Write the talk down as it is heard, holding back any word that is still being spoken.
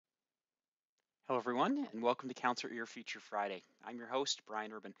Hello, everyone, and welcome to Counselor Your Future Friday. I'm your host,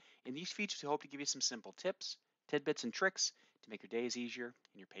 Brian Urban. In these features, we hope to give you some simple tips, tidbits, and tricks to make your days easier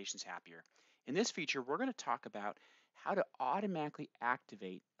and your patients happier. In this feature, we're going to talk about how to automatically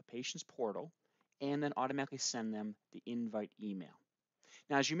activate a patient's portal and then automatically send them the invite email.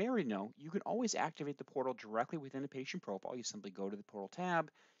 Now, as you may already know, you can always activate the portal directly within a patient profile. You simply go to the portal tab,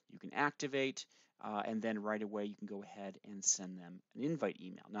 you can activate, and then right away you can go ahead and send them an invite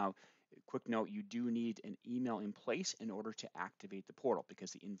email. Now, quick note, you do need an email in place in order to activate the portal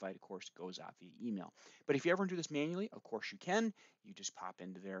because the invite, of course, goes out via email. But if you ever do this manually, of course you can. You just pop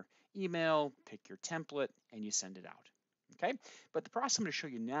into their email, pick your template, and you send it out. Okay, but the process I'm going to show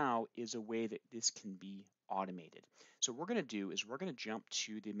you now is a way that this can be automated. So what we're going to do is we're going to jump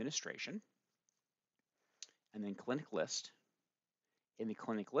to the administration and then clinic list. In the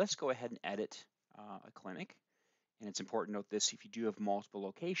clinic list, go ahead and edit a clinic. And it's important to note this, if you do have multiple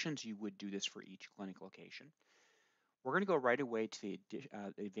locations, you would do this for each clinic location. We're going to go right away to the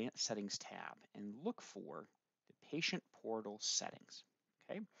Advanced Settings tab and look for the Patient Portal Settings.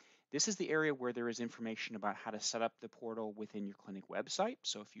 Okay, this is the area where there is information about how to set up the portal within your clinic website.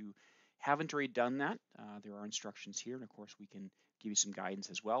 So if you haven't already done that, there are instructions here, and of course we can give you some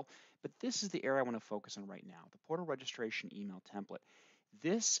guidance as well. But this is the area I want to focus on right now, the portal registration email template.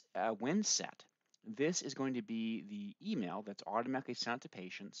 This, when set, this is going to be the email that's automatically sent out to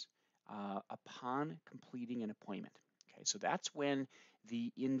patients upon completing an appointment. Okay, so that's when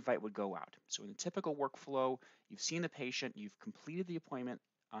the invite would go out. So in a typical workflow, you've seen the patient, you've completed the appointment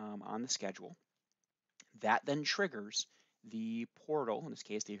on the schedule. That then triggers the portal, in this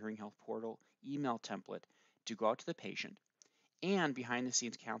case, the Hearing Health Portal email template, to go out to the patient. And behind the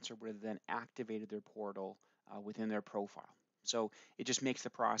scenes, counselor would have then activated their portal within their profile. So it just makes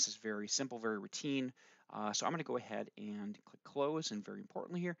the process very simple, very routine. So I'm going to go ahead and click close, and very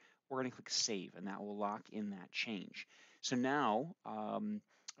importantly here, we're going to click save, and that will lock in that change. So now,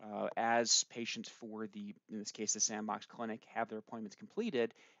 as patients for in this case, the Sandbox Clinic, have their appointments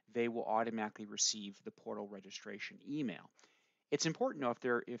completed, they will automatically receive the portal registration email. It's important to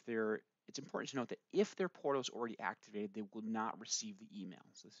know it's important to note that if their portal is already activated, they will not receive the email.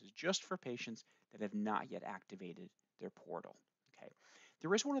 So this is just for patients that have not yet activated their portal. Okay.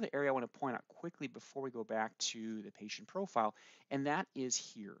 There is one other area I want to point out quickly before we go back to the patient profile, and that is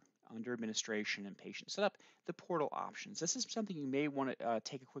here under administration and patient setup, the portal options. This is something you may want to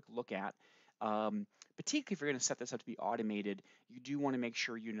take a quick look at. Particularly if you're going to set this up to be automated, you do want to make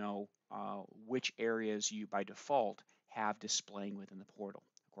sure you know which areas you by default have displaying within the portal.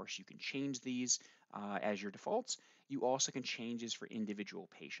 Of course, you can change these as your defaults. You also can change this for individual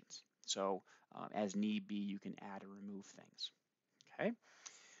patients. So as need be, you can add or remove things. Okay.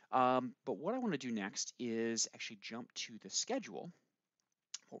 But what I want to do next is actually jump to the schedule.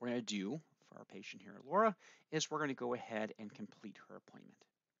 What we're going to do for our patient here, Laura, is we're going to go ahead and complete her appointment.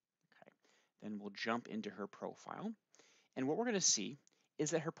 Okay. Then we'll jump into her profile. And what we're going to see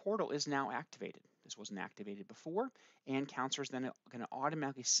is that her portal is now activated. This wasn't activated before, and counselors then going to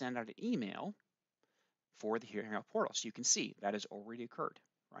automatically send out an email for the Hearing Health portal. So you can see that has already occurred,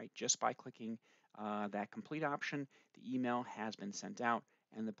 right? Just by clicking that complete option, the email has been sent out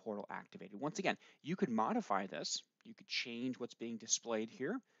and the portal activated. Once again, you could modify this. You could change what's being displayed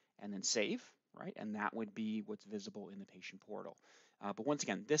here and then save, right? And that would be what's visible in the patient portal. But once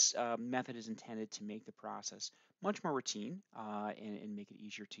again, this method is intended to make the process much more routine and make it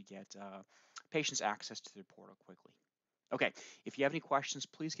easier to get patients access to their portal quickly. Okay, if you have any questions,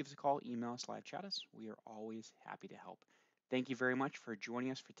 please give us a call, email us, live chat us. We are always happy to help. Thank you very much for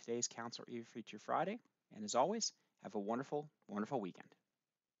joining us for today's Counselor Your Future Friday. And as always, have a wonderful, wonderful weekend.